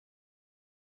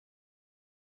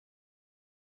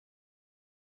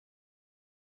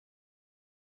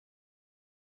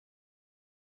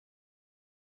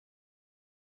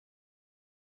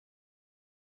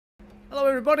Hello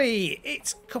everybody,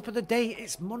 it's Cup of the Day,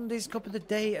 it's Monday's Cup of the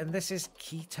Day, and this is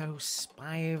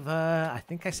KIITOSPAIVA, I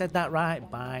think I said that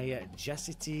right, by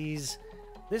JESSETYS.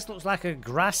 This looks like a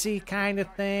grassy kind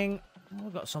of thing.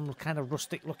 We've got some kind of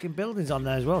rustic looking buildings on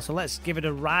there as well, so let's give it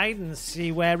a ride and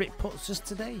see where it puts us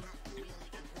today.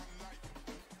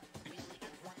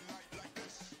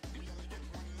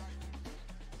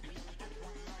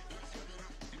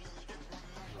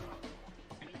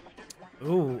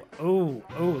 Ooh, ooh,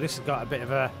 ooh, this has got a bit of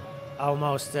a,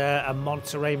 almost a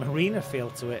Monterey Marina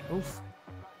feel to it. Oof.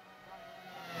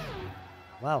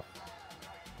 Well,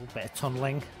 a bit of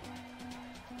tunneling.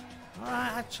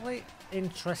 Alright, actually,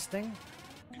 interesting.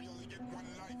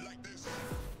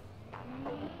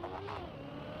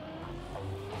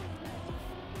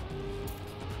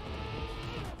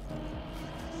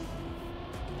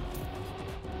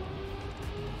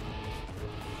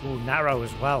 Ooh, narrow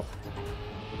as well.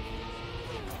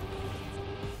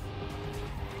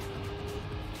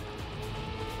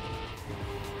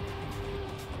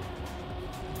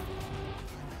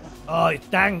 Oh,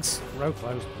 thanks. Road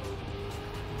closed.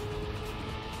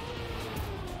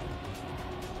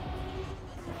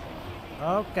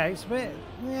 Okay, it's a bit,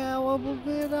 yeah, well,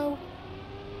 you know.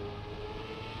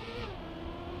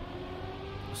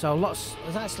 So lots,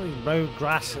 there's actually road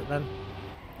grass and then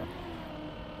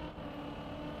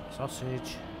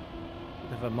sausage,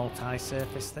 bit of a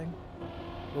multi-surface thing.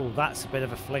 Oh, that's a bit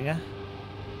of a flinger.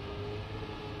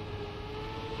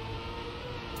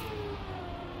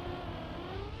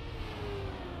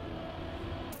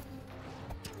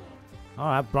 All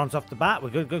right, bronze off the bat.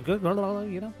 We're good, good, good.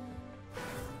 You know.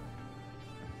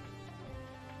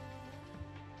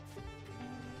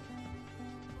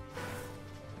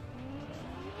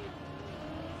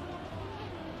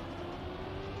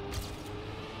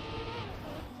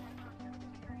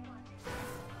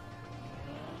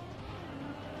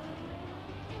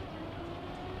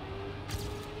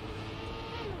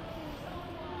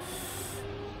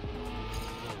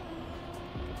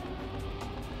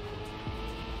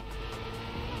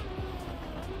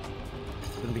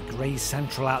 Going to be Grays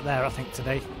Central out there, I think,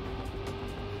 today.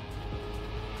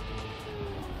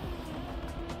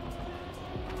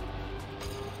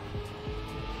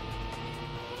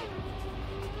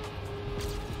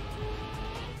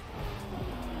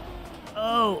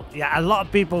 Oh, yeah, a lot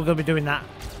of people are going to be doing that,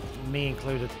 me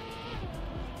included.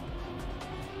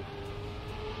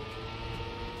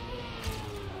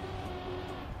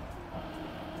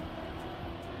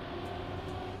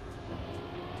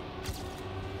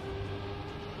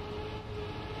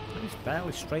 It's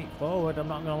fairly straightforward, I'm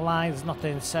not going to lie, there's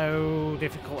nothing so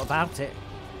difficult about it.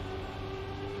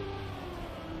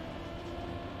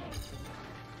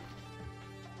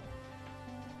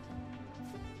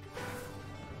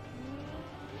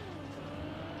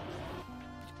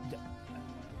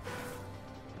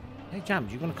 Hey Jam,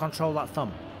 you're going to control that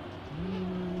thumb?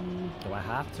 Do I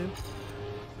have to? You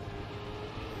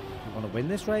want to win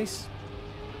this race?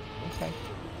 Okay.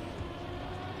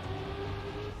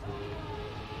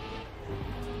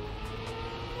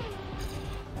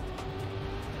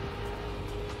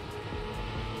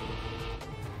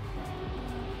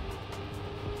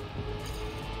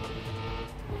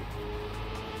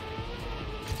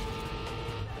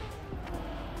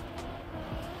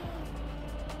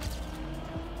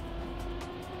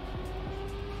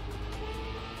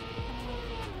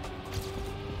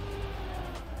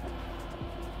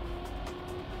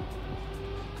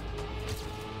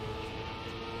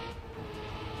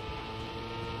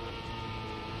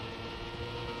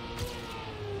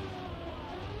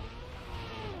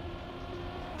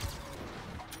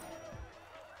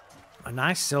 A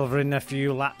nice silver in a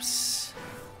few laps.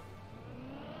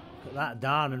 Look at that,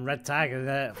 Darn and Red Tiger,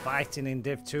 they're fighting in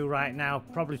Div 2 right now.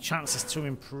 Probably chances to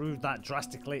improve that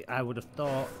drastically, I would have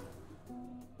thought.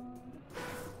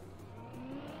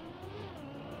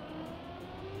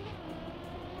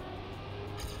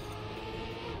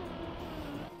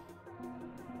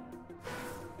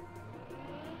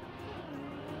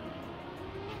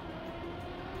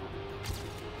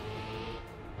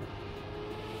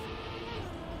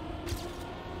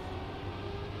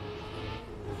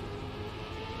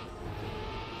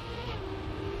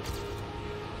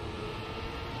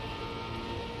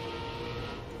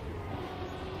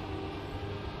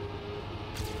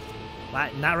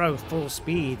 Like narrow full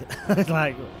speed.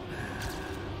 Like,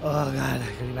 oh god,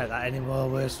 can you make that any more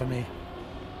worse for me?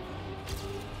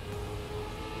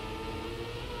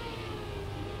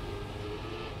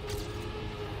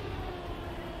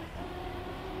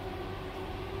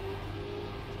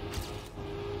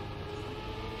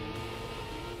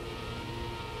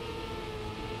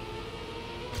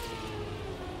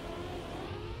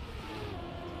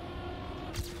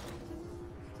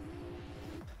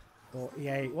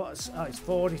 48. What's... Oh, it's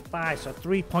 45, so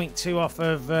 3.2 off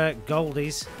of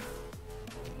Goldies.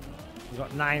 We've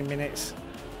got 9 minutes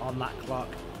on that clock.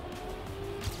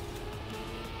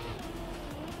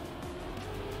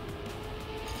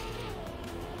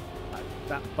 Like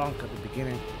that bonk at the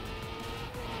beginning.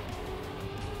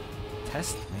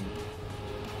 Test me.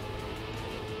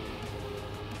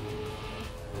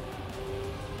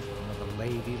 Another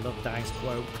Lady Love Dice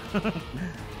quote.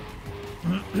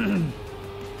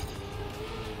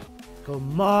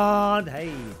 Come on,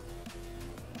 hey.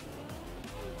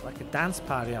 Like a dance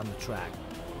party on the track.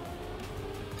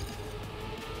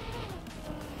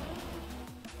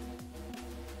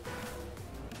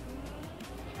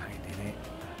 I did it.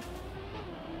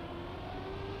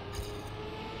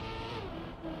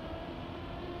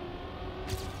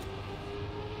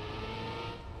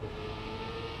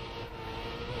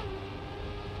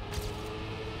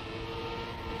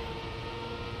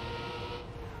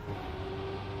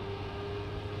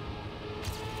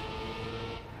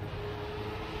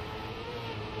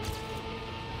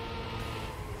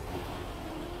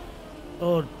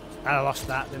 Oh, I lost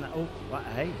that, didn't I? Oh, what?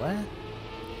 Hey, where?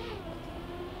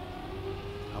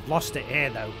 I've lost it here,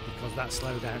 though, because that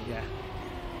slowed down, yeah.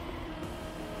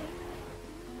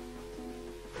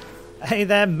 Hey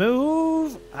there,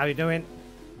 move! How you doing?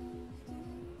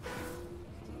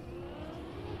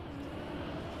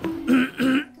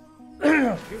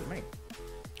 Excuse me.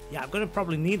 Yeah, I'm going to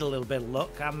probably need a little bit of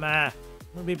luck. I'm going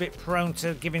to be a bit prone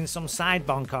to giving some side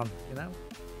bonk on, you know?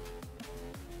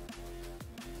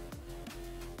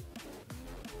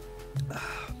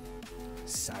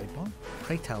 Sidebomb?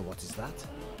 Pray tell, what is that?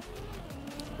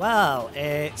 Well,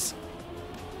 it's...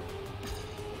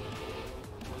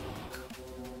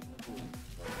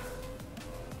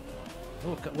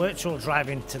 Look at virtual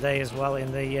driving today as well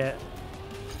in the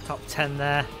top 10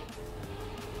 there.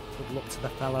 Good luck to the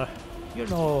fella. You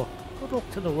know, good luck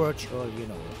to the virtual, you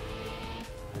know.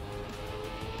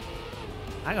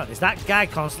 Hang on, is that guy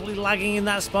constantly lagging in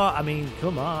that spot? I mean,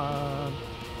 come on.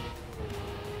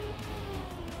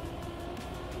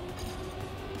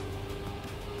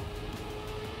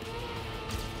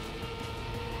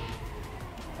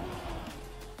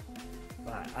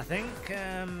 I think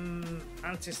I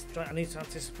need to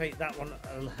anticipate that one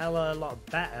a hell of a lot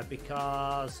better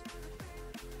because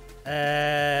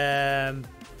I'm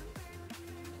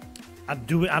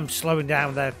slowing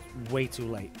down there way too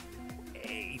late.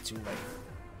 Way too late.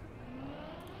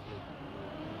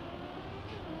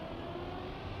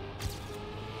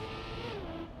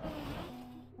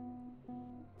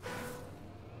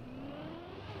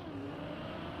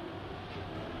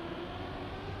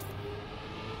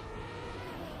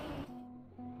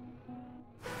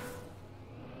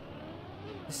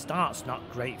 The start's not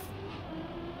great.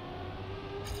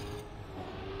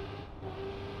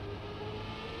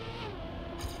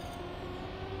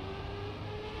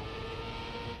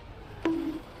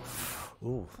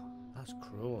 Ooh, that's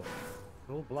cruel.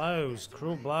 Cruel blows,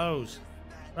 cruel blows.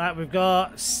 Right, we've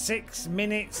got 6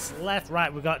 minutes left.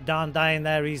 Right, we've got Don dying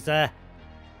there. He's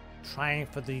trying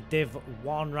for the Div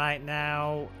 1 right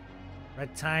now.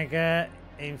 Red Tiger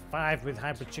in 5 with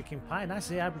Hybrid Chicken Pie. Nice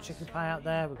to see Hybrid Chicken Pie out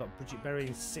there. We've got Bridget Berry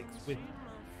in 6 with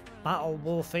Battle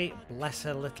Wolfie. Bless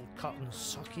her little cotton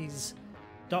sockies.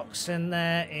 Dachshund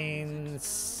there in...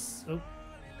 Oh. You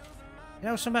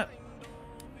know, something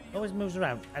always moves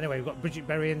around. Anyway, we've got Bridget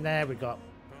Berry in there. We've got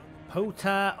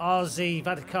Pota, Ozzy,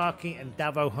 Vadakaki, and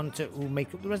Davo Hunter who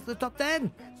make up the rest of the top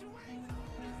 10.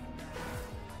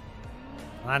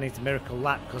 I need to miracle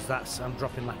that because I'm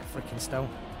dropping like a freaking stone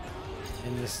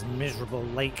in this miserable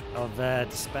lake of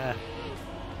despair.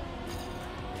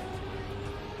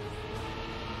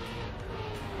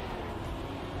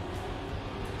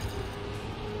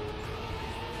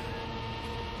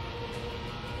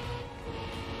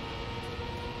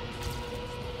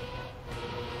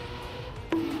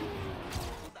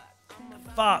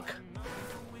 Fuck!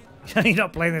 You're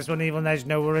not playing this one even, there's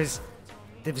no worries.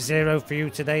 Div 0 for you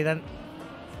today then.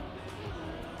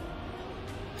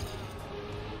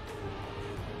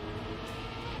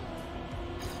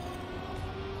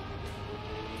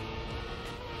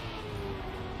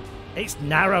 It's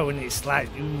narrow and it's like,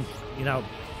 ooh, you know,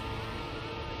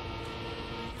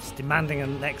 it's demanding a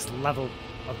next level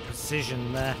of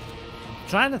precision there. I'm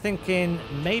trying to think in,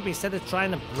 maybe instead of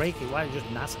trying to break it, why don't you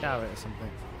just NASCAR it or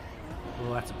something?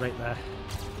 We'll have to break there.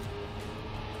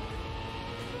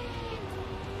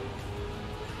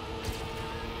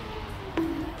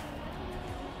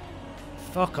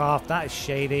 Fuck off, that is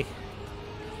shady.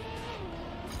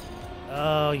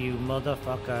 Oh, you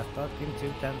motherfucker. Fucking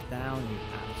 2 tenths down, you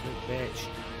absolute bitch.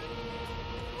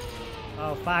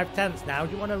 Oh, 5/10 now.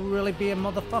 Do you want to really be a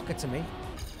motherfucker to me?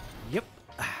 Yep.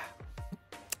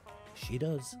 She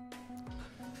does.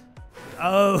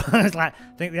 Oh, it's like,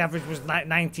 I think the average was like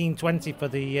 1920 for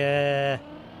the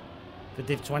for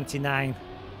Div 29.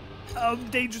 Oh, I'm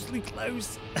dangerously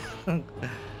close. I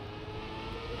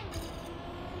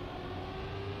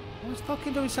was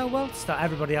fucking doing so well to start.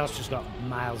 Everybody else just got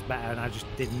miles better, and I just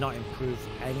did not improve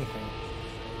anything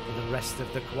for the rest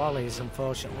of the qualies,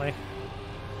 unfortunately.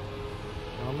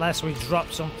 Unless we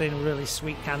drop something really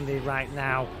sweet candy right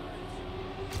now,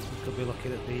 we could be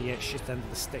looking at the shit end of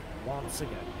the stick once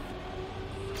again.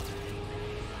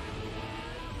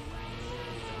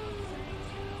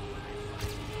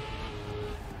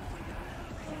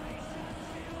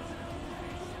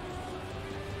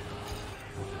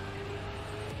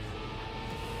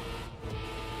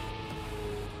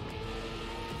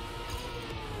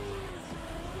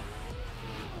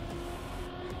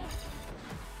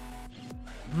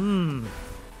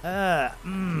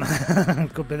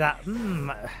 Could be that. A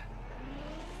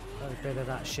bit of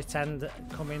that shit end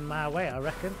coming my way, I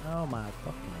reckon. Oh my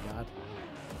fucking god.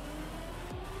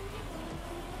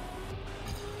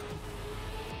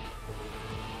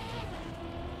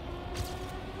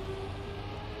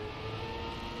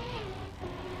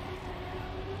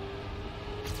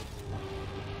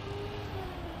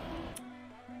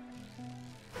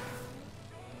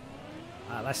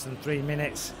 Less than 3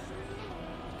 minutes.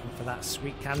 Looking for that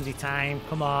sweet candy time.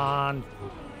 Come on.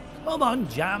 Come on,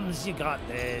 Jams, you got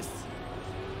this.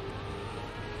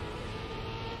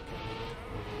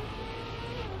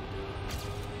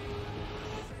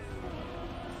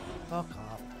 Fuck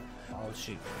off.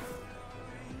 Bullshit.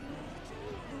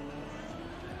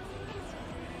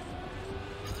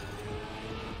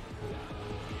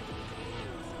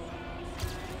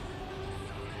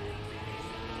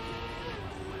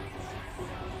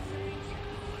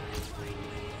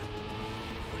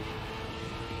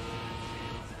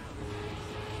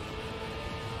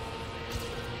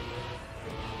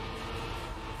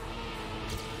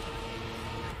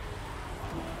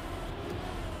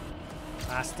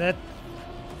 Bastard.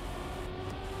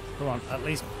 Come on, at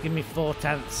least give me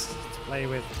 4/10 to play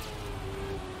with.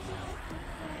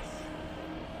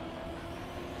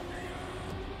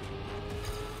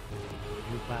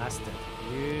 You bastard.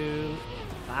 You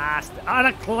bastard. Oh,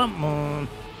 the clump moon.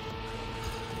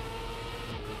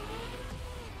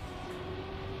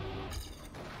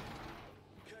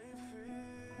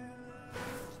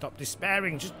 Stop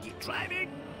despairing, just keep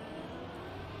driving.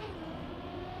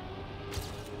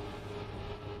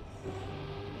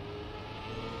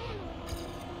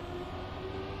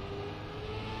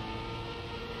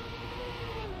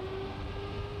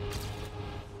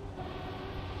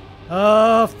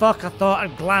 Oh, fuck, I thought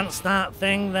I'd glanced that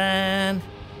thing then.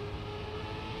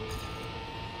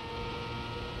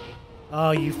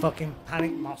 Oh, you fucking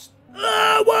panic moss.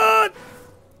 Ah, what?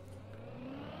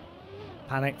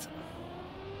 Panicked.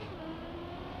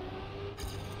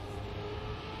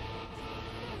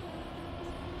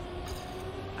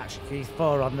 Actually, he's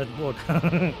 4 on the wood.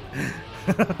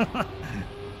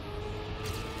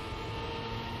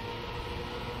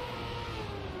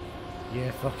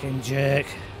 You fucking jerk.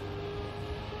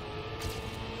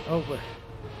 Oh.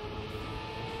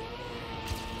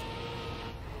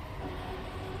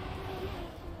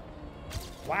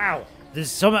 Wow.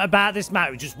 There's something about this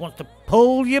map. It just wants to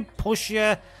pull you, push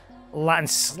you, and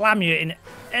slam you in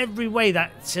every way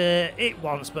that it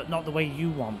wants, but not the way you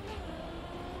want.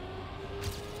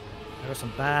 I got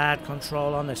some bad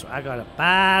control on this one. I got a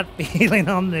bad feeling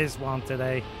on this one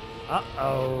today.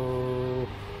 Uh-oh.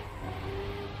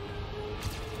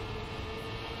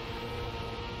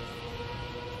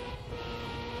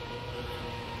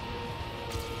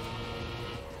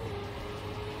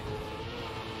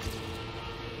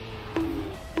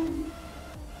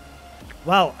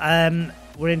 Well,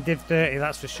 we're in Div 30,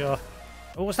 that's for sure.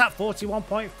 Oh, what's that?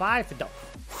 41.5 for Doc.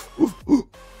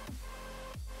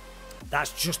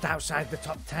 That's just outside the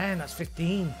top 10. That's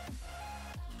 15.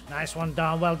 Nice one,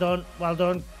 Don. Well done. Well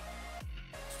done.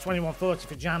 It's 21.40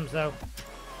 for Jams, though.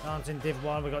 Don's in Div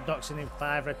 1. We've got Doxon in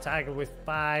 5. Red Tiger with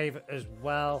 5 as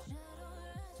well.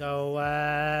 So,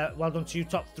 well done to you,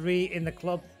 top 3 in the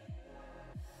club.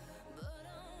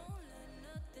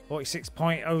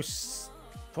 46.0.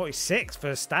 46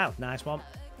 for Style. Nice one.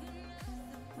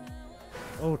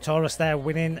 Oh, Taurus there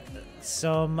winning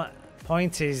some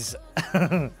pointies.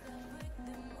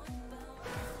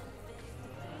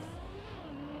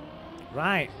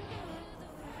 Right.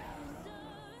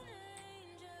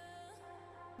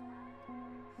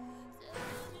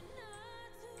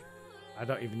 I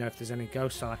don't even know if there's any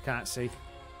ghosts on. I can't see.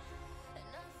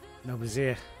 Nobody's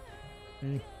here.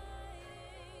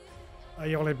 Are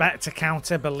you only back to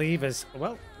counter believers?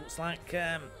 Well, looks like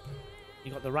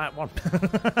you got the right one.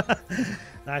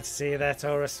 Nice to see you there,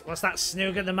 Taurus. What's that?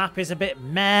 Snooger? The map is a bit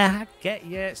meh. I get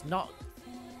you. It's not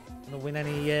going to win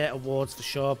any awards for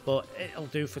sure, but it'll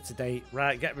do for today.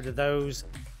 Right, get rid of those.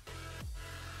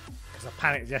 Because I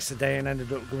panicked yesterday and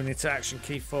ended up going into Action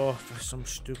Key 4 for some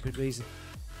stupid reason.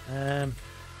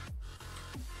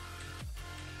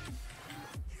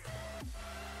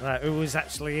 Right, who was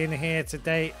actually in here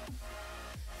today?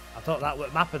 I thought that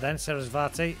was Mapper then,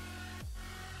 Sarasvati.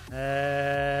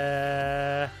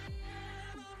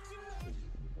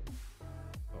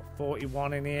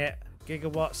 41 in here.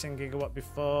 Gigawatts in Gigawatt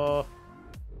before.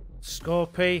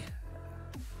 Scorpy.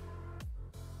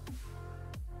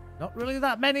 Not really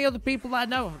that many other people that I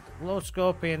know. Lord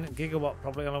Scorpy and Gigawatt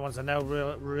probably the only ones I know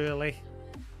really.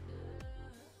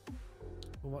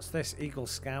 What's this? Eagle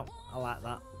Scout. I like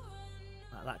that.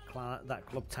 That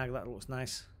club tag, that looks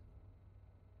nice.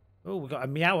 Oh, we got a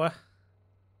Meower.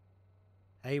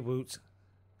 Hey Woot.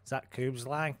 Is that Coob's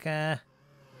like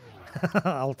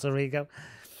alter ego?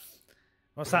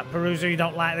 What's that, Perusa? You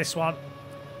don't like this one?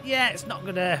 Yeah, it's not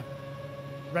gonna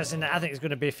resonate. I think it's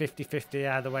gonna be a 50-50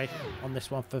 either way on this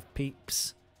one for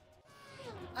peeps.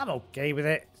 I'm okay with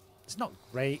it. It's not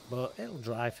great, but it'll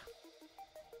drive.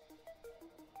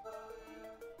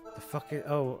 The fuck it.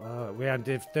 Oh, we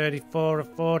did 34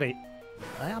 of 40.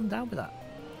 I am down with that.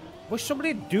 Wish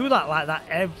somebody would do that like that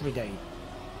every day.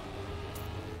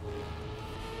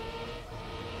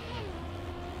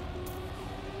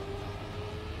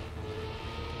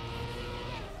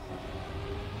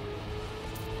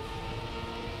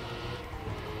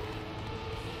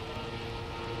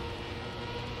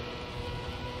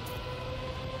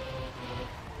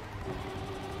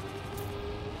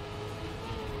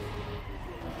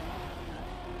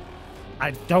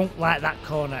 I don't like that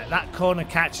corner. That corner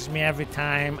catches me every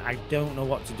time. I don't know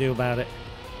what to do about it.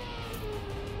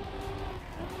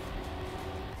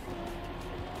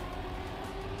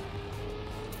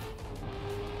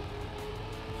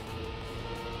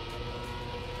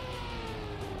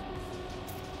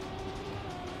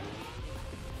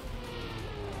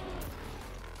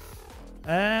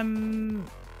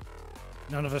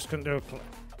 None of us couldn't do a...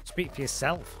 Speak for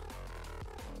yourself.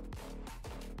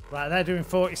 Right, they're doing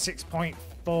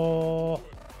 46.4.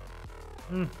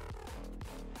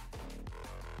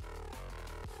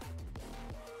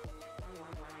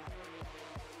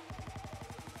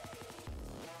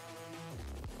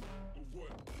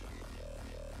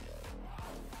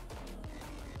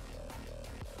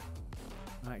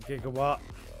 Right, Gigawatt.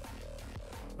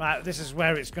 Right, this is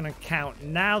where it's going to count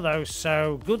now, though.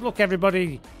 So good luck,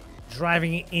 everybody,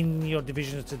 driving in your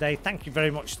divisions today. Thank you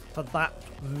very much for that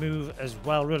move as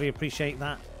well. Really appreciate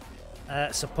that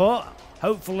support.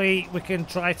 Hopefully we can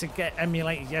try to get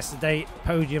emulated yesterday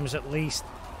podiums at least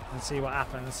and see what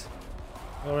happens.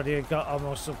 We already got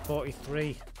almost sub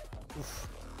 43. Oof.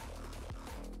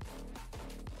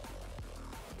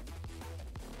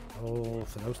 Oh,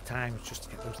 for those times, just to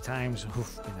get those times.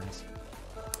 Oof, be nice.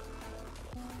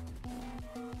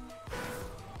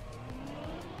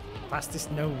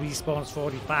 Fastest no respawns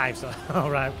 45, so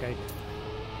alright, okay.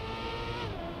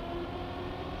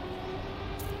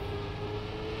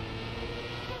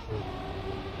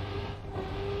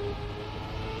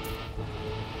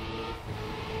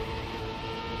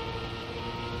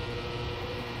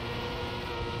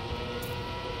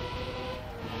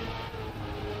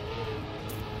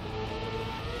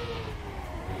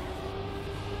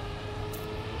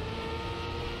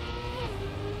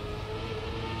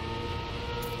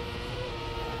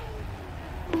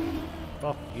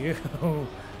 Fuck you.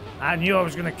 I knew I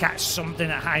was going to catch something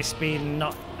at high speed and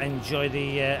not enjoy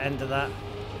the end of that.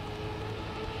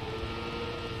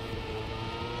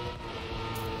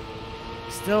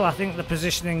 Still, I think the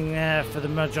positioning for the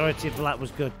majority of the lap was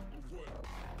good.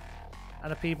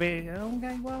 And a PB,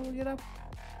 okay, well, you know.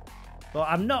 But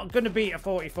I'm not going to beat a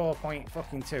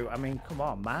 44.2. I mean, come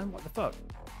on, man. What the fuck?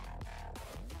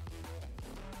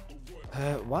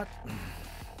 What?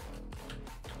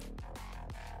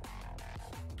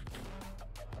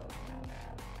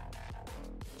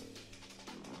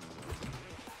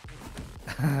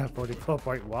 44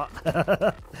 point what?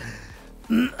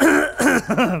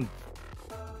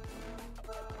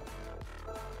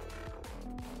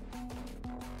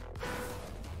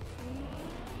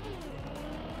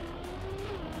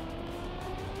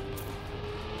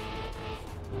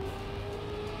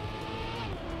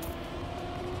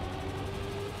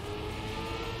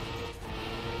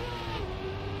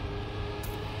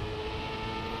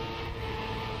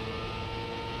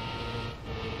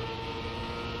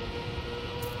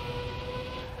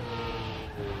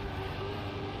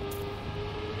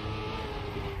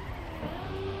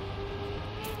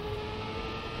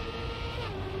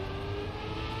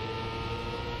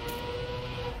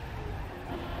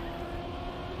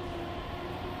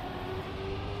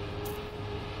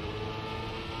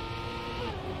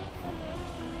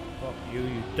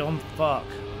 You dumb fuck.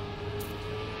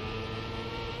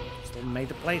 Still made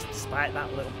the place despite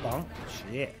that little bonk.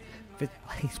 Shit. 5th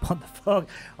place, what the fuck?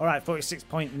 Alright,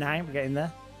 46.9, we're getting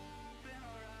there.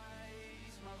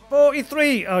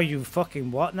 43! Oh, you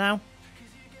fucking what now?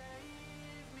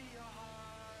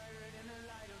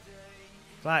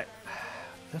 Like,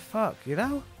 the fuck, you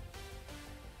know?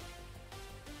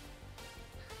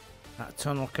 That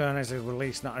tunnel cone is a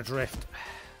release, not a drift.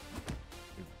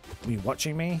 Are you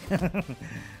watching me?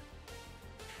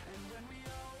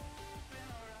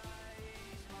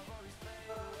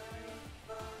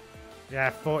 Yeah,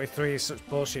 43 is such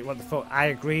bullshit. What the fuck? I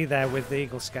agree there with the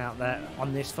Eagle Scout there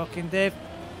on this fucking div.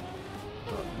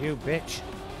 Fuck you, bitch.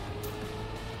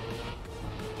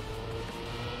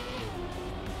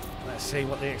 Let's see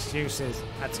what the excuse is.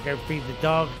 Had to go feed the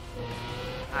dog.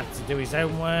 Had to do his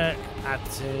own work. Had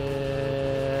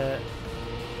to...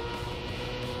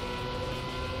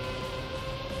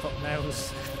 Fuck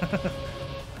knows.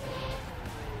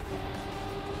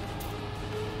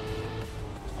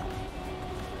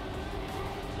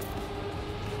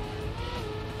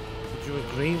 Would you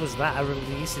agree? Was that a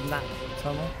release in that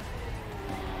tunnel?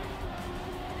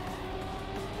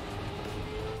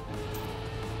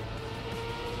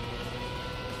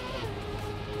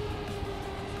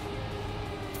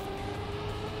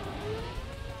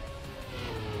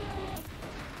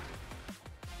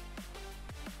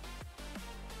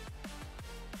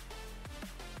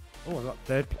 Oh, I got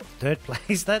third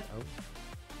place then.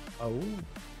 Oh.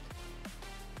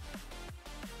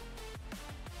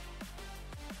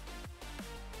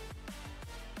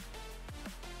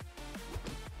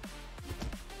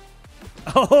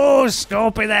 Oh,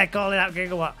 Scorpy there calling out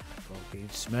Gigawatt. Fucking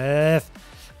Smurf.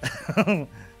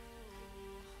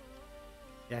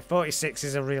 Yeah, 46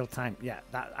 is a real time. Yeah,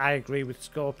 that I agree with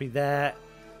Scorpy there.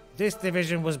 This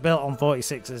division was built on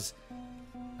 46s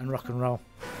and rock and roll.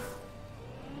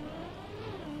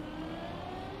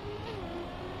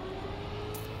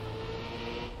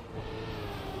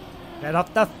 Get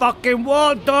off the fucking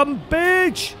wall, dumb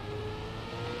bitch!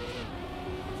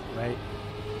 Right.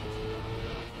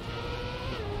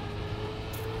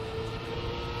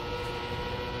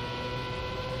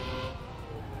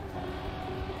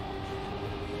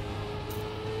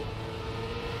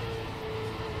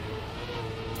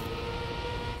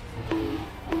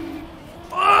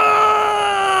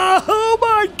 Oh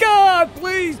my God!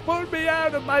 Please put me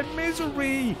out of my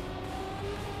misery!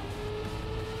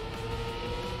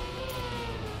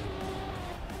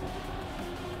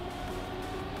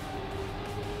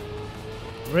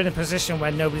 We're in a position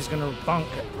where nobody's going to bonk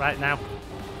right now.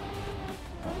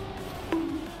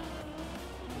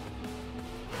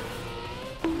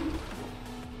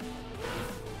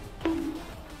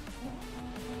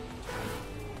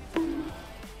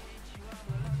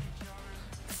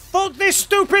 Fuck this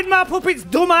stupid map up its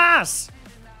dumb ass!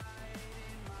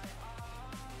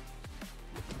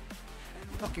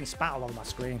 Fucking spat all over my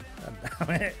screen. God damn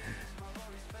it.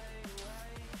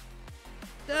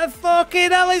 The fucking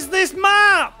hell is this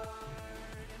map?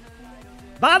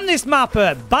 Ban this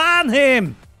mapper! Ban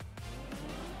him!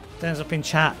 Turns up in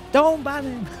chat. Don't ban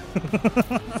him!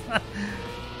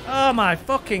 Oh my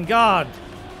fucking God!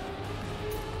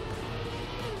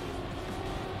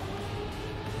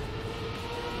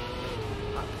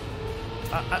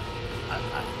 I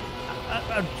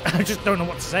just don't know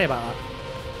what to say about that.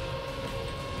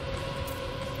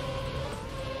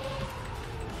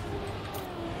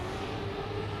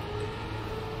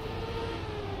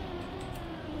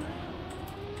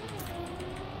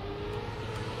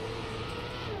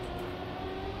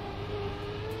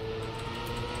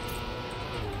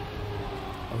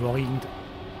 Roined.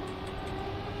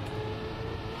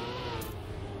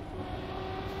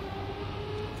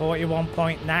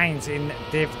 .9's in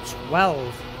Div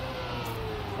 12.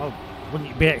 Oh,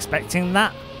 wouldn't you be expecting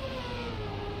that?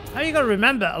 Now you got to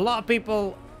remember, a lot of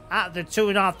people at the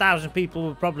 2,500 people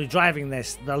who are probably driving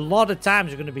this, a lot of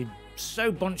times are going to be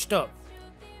so bunched up.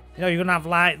 You know, you're going to have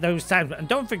like those times. And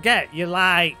don't forget, you're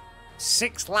like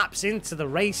 6 laps into the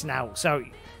race now. So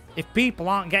if people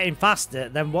aren't getting faster,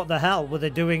 then what the hell were they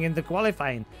doing in the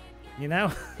qualifying? You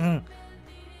know?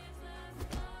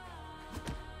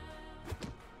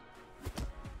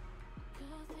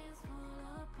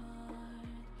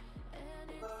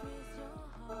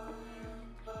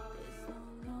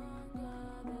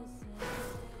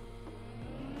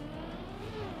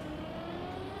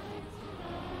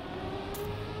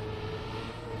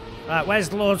 Right,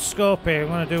 where's Lord Scorpy? I'm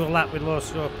going to do a lap with Lord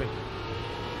Scorpy.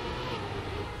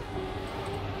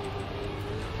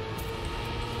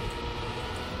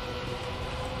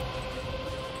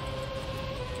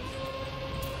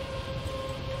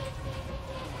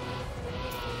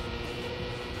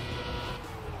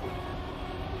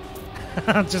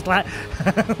 I'm just like,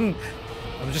 I'm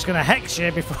just going to hex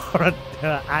you before I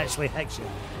actually hex you.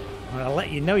 I'm going to let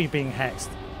you know you're being hexed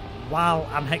while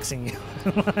I'm hexing you.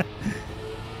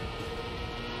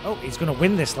 Oh, he's going to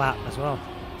win this lap as well.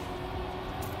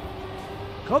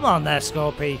 Come on there,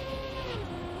 Scorpy.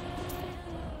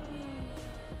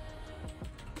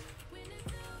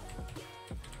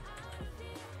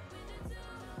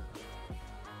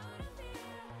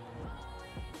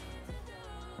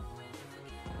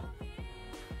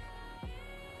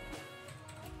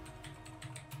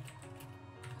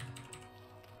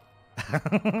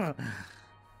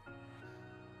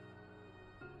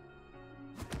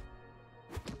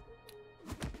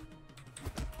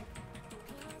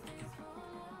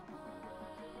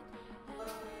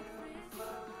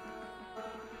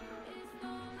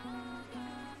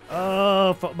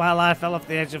 Oh, fuck, my life fell off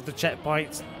the edge of the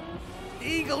checkpoint.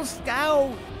 Eagle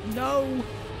Scout! No!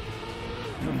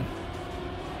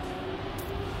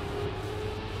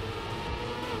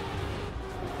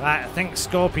 Right, I think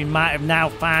Scorpion might have now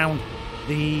found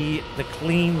the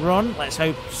clean run. Let's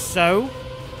hope so.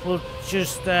 We'll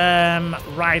just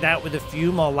ride out with a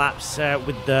few more laps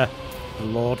with the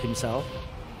Lord himself.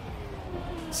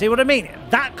 See what I mean?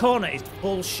 That corner is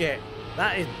bullshit.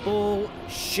 That is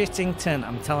bullshittington,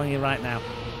 I'm telling you right now.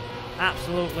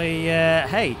 Absolutely,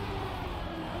 hey.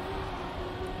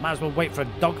 Might as well wait for a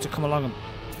dog to come along and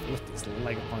lift its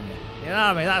leg upon you. You know what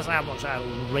I mean? That's how much I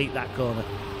rate that corner.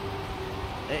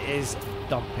 It is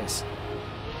dog piss.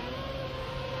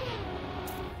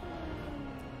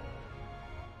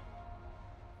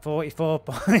 $44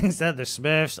 points there. The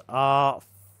Smurfs are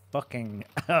fucking...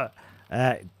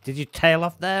 did you tail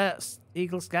off there,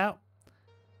 Eagle Scout?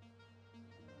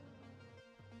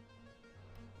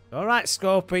 Alright,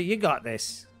 Scorpy, you got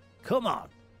this. Come on.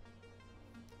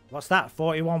 What's that?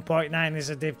 41.9 is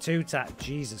a Div 2 tap.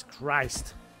 Jesus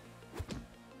Christ.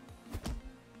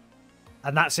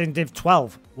 And that's in Div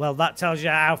 12. Well, that tells you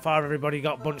how far everybody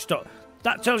got bunched up.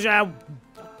 That tells you how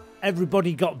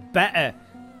everybody got better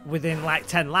within like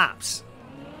 10 laps.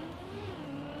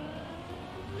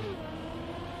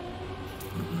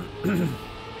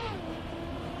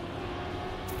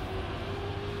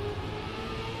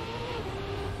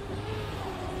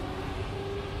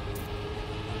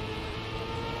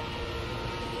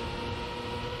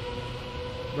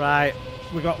 Right,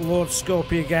 we got Lord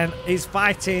Scorpy again. He's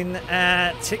fighting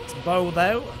Ticked Bow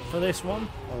though for this one,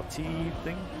 or T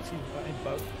thing. He's fighting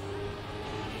both.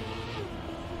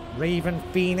 Raven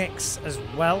Phoenix as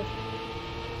well.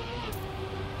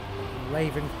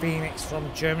 Raven Phoenix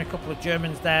from Germany. A couple of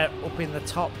Germans there up in the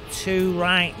top two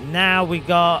right now. We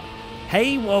got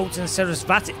Haywolt and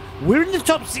Sarasvati. We're in the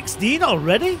top 16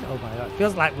 already. Oh my god, it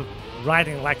feels like we're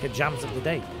riding like a jams of the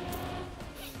day.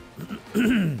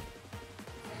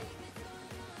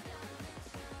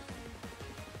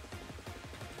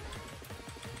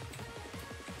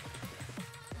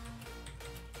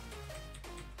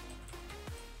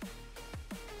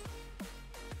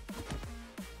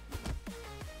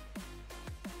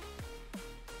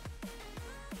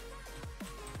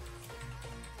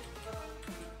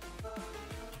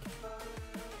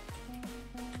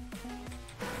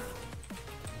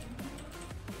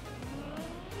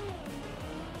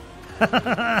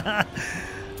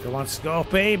 Go on,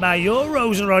 Scorpy, my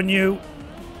Euros are on you.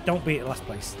 Don't beat it last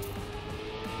place.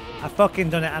 I fucking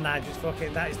done it, and I just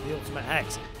fucking, that is the ultimate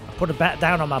hex. I put a bet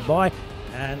down on my boy,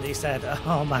 and he said,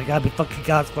 oh my god, my fucking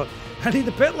car's fucked. I need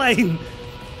the pit lane.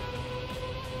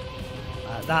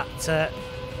 That's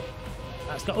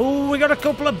got, oh, we got a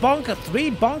couple of bonkers,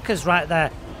 3 bonkers right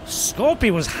there.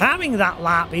 Scorpy was hamming that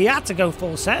lap. He had to go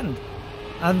full send.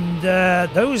 And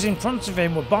those in front of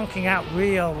him were bonking out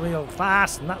real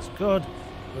fast, and that's good.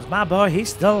 Because my boy, he's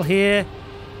still here.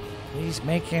 He's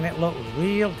making it look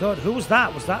real good. Who was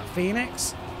that? Was that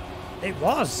Phoenix? It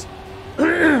was.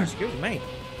 Excuse me.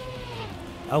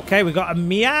 Okay, we got a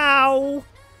Meow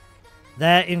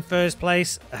there in first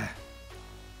place.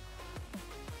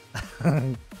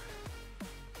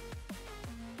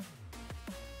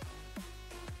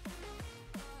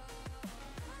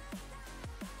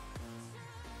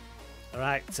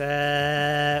 Right,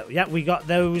 yeah, we got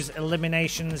those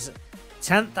eliminations.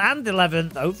 10th and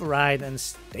 11th, Override and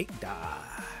Stake Dark.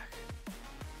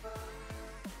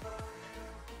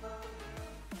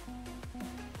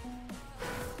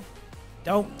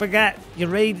 Don't forget your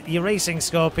racing,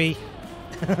 Scorpy.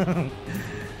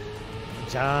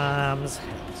 Jams.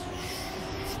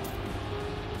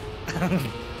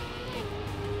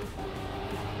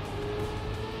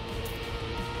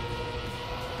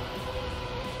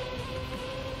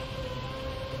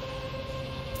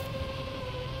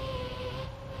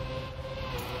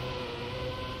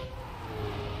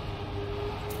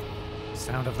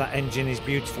 Sound of that engine is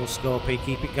beautiful, Scorpy.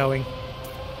 Keep it going.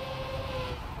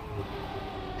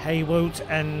 Haywood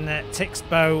and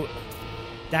Tixbo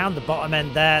down the bottom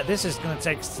end there. This is going to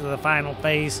take us to the final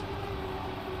phase.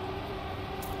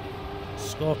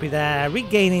 Scorpy there,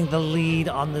 regaining the lead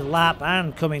on the lap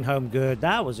and coming home good.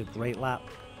 That was a great lap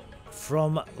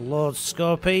from Lord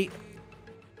Scorpy.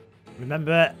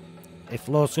 Remember, if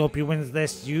Lord Scorpy wins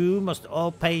this, you must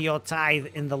all pay your tithe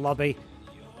in the lobby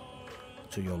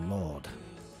to your lord.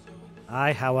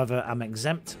 I, however, am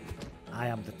exempt. I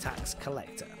am the tax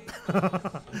collector.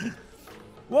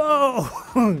 Whoa!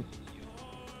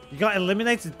 You got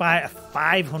eliminated by a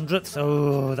 500th.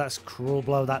 Oh, that's cruel.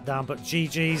 Blow that down. But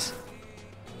GG's.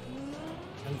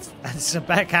 And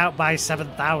Sebek out by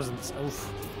 7,000.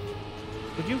 Oof.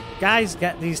 Could you guys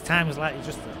get these times like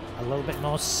just a little bit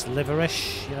more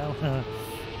sliverish, you know?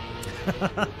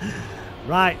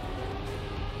 Right.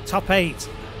 Top 8.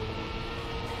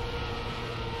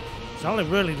 It's only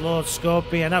really Lord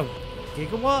Scorpio. No.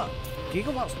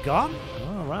 Gigawatt's gone?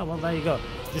 Oh, right. Well, there you go.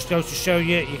 Just goes to show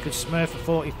you, you could smurf for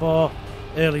 44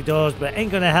 early doors, but it ain't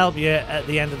going to help you at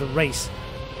the end of the race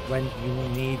when you will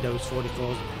need those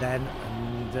 44s then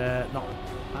and not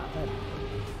back then.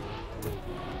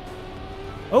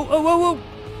 Oh!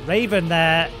 Raven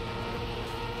there.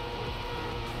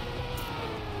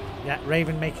 Yeah,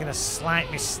 Raven making a slight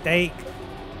mistake.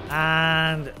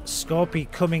 And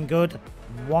Scorpy coming good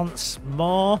once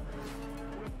more.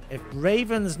 If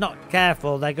Raven's not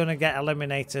careful, they're going to get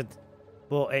eliminated.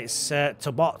 But it's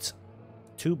to bot.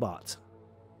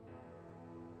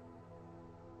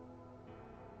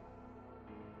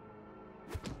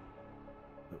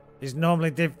 He's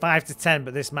normally did 5 to 10,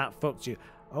 but this map fucked you.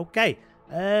 Okay.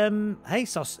 Hey,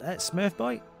 Smurf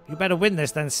boy. You better win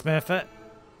this then, Smurfer.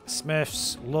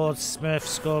 Smurf's Lord Smurf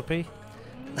Scorpy.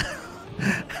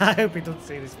 I hope he doesn't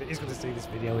see this video. He's going to see this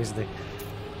video, isn't he?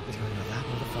 He's going to go, that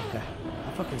motherfucker.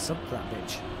 I fucking subbed that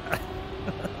bitch.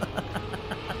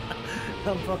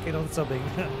 I'm fucking unsubbing.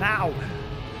 Now!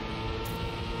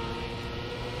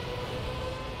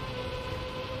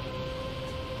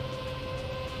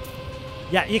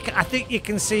 Yeah, I think you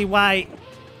can see why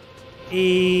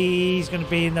he's going to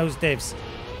be in those divs.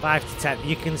 5 to 10.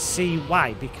 You can see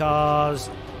why. Because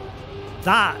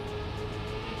that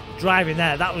driving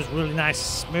there, that was really nice,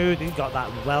 smooth. He got that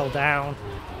well down.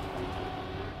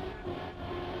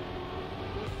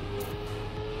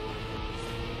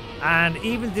 And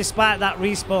even despite that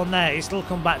respawn there, he's still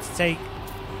come back to take,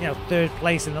 you know, 3rd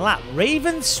place in the lap.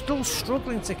 Raven's still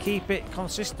struggling to keep it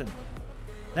consistent.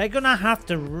 They're going to have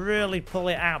to really pull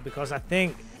it out because I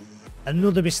think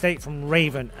another mistake from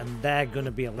Raven and they're going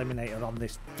to be eliminated on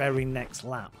this very next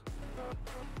lap.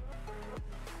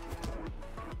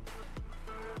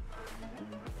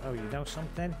 Oh, you know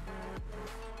something?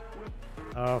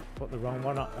 Oh, put the wrong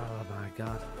one on. Oh my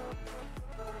god.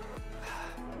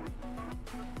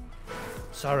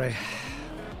 Sorry.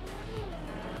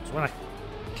 So when I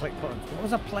click buttons, what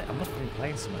was I playing? I must have been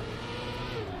playing something.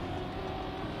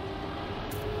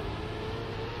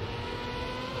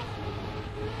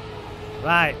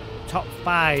 Right, top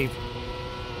 5.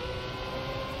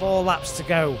 4 laps to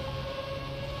go.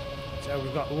 So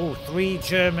we've got 3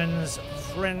 Germans,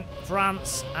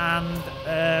 France, and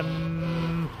I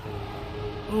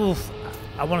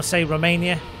want to say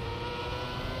Romania.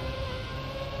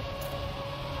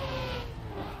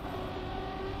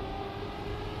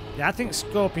 Yeah, I think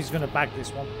Scorpy's going to bag this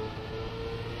one.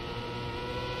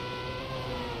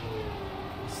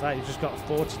 It's like you just got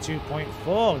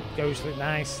 42.4. Ghostly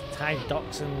nice. Ty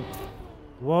Doxon.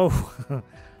 Whoa.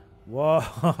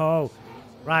 Whoa.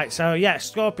 Right, so yeah,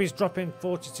 Scorpy's dropping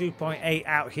 42.8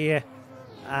 out here.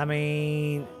 I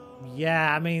mean,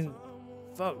 yeah, I mean,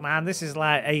 fuck, man, this is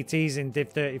like ATs in Div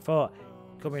 34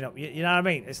 coming up. You know what I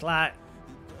mean? It's like,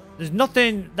 there's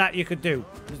nothing that you could do.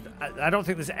 I don't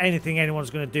think there's anything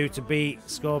anyone's going to do to beat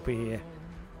Scorpy here.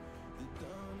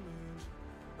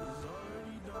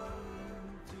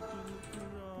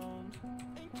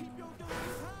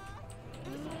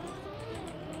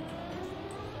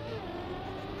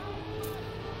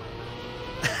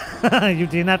 You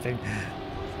do nothing.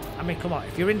 I mean, come on.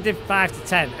 If you're in Div 5 to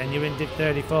 10 and you're in Div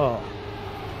 34,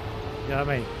 you know what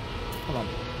I mean? Come on.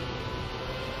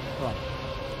 Come on.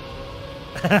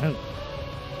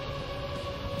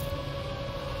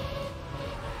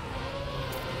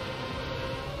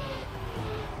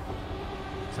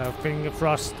 So,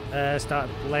 Fingerfrost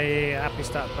started playing. Happy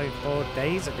started playing 4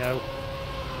 days ago.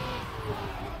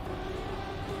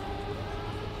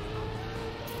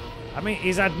 I mean,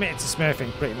 he's admitted to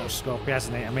smurfing pretty much, Scorpio,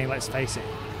 hasn't he? I mean, let's face it.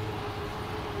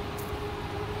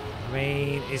 I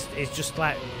mean, it's just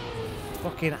like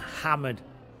fucking hammered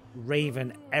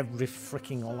Raven every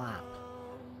freaking lap.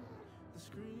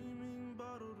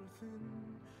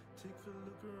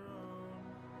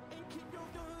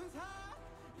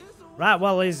 Right,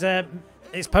 well, it's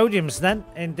podiums then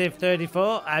in Div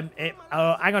 34.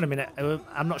 Hang on a minute.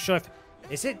 I'm not sure if...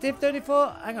 Is it Div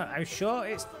 34? Hang on, I'm sure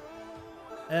it's...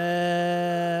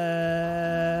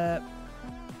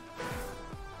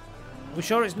 We're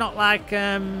sure it's not like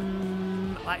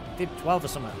Div 12 or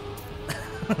something.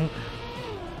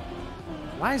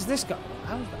 Why is this got...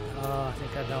 How's that? Oh, I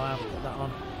think I know how to put that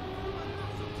on.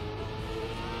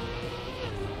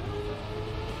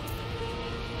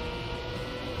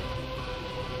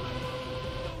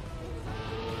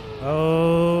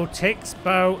 Oh,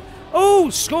 Tixbo. Oh,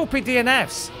 Scopy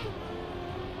DNFs.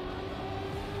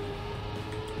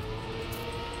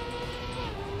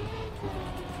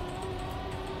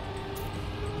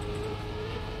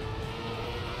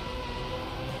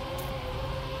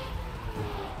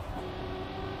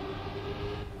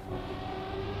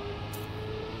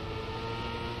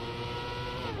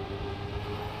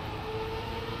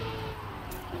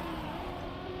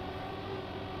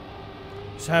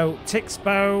 So,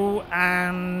 Tixbo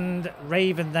and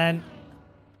Raven then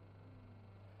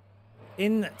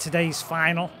in today's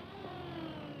final.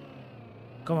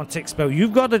 Come on, Tixbo.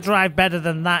 You've got to drive better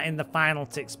than that in the final,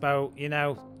 Tixbo, you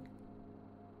know.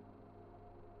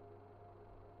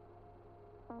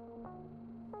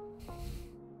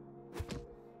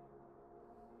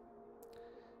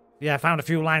 Yeah, I found a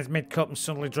few lines mid-cup and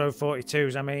suddenly drove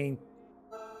 42s. I mean...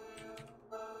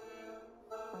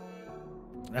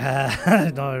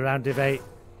 no, around Div 8.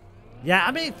 Yeah,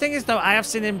 I mean, the thing is, though, I have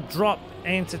seen him drop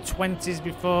into 20s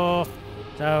before.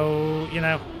 So, you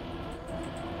know.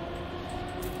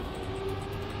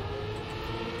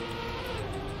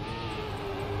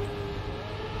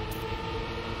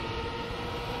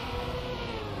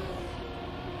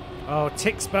 Oh,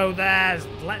 Tixbo there.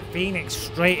 Let Phoenix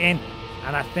straight in.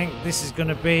 And I think this is going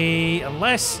to be...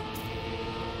 Unless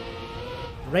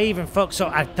Raven fucks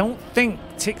up. I don't think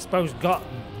Tixbo's got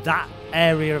that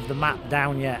area of the map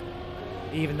down yet.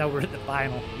 Even though we're at the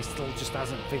final, he still just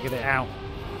hasn't figured it out.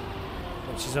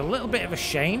 Which is a little bit of a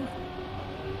shame.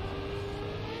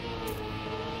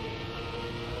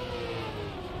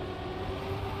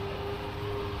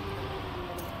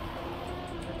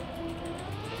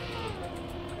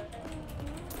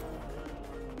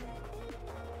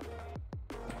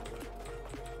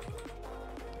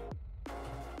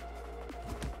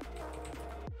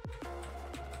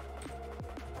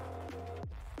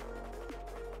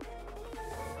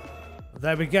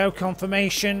 There we go,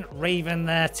 confirmation. Raven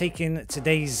there taking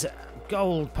today's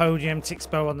gold podium.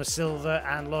 Tixbo on the silver,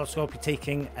 and Lord Scorpio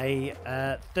taking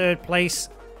a third place.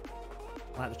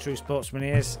 Like the true sportsman he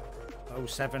is.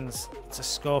 07s to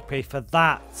Scorpio for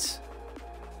that.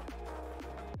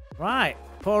 Right,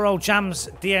 poor old Jams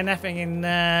DNFing in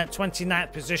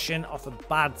 29th position off a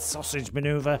bad sausage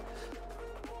maneuver.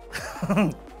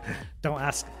 Don't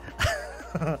ask.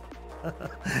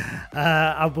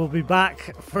 I will be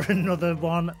back for another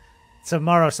one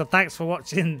tomorrow. So thanks for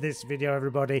watching this video,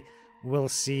 everybody. We'll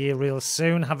see you real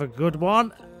soon. Have a good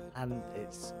one. And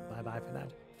it's bye-bye for now.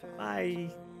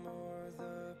 Bye.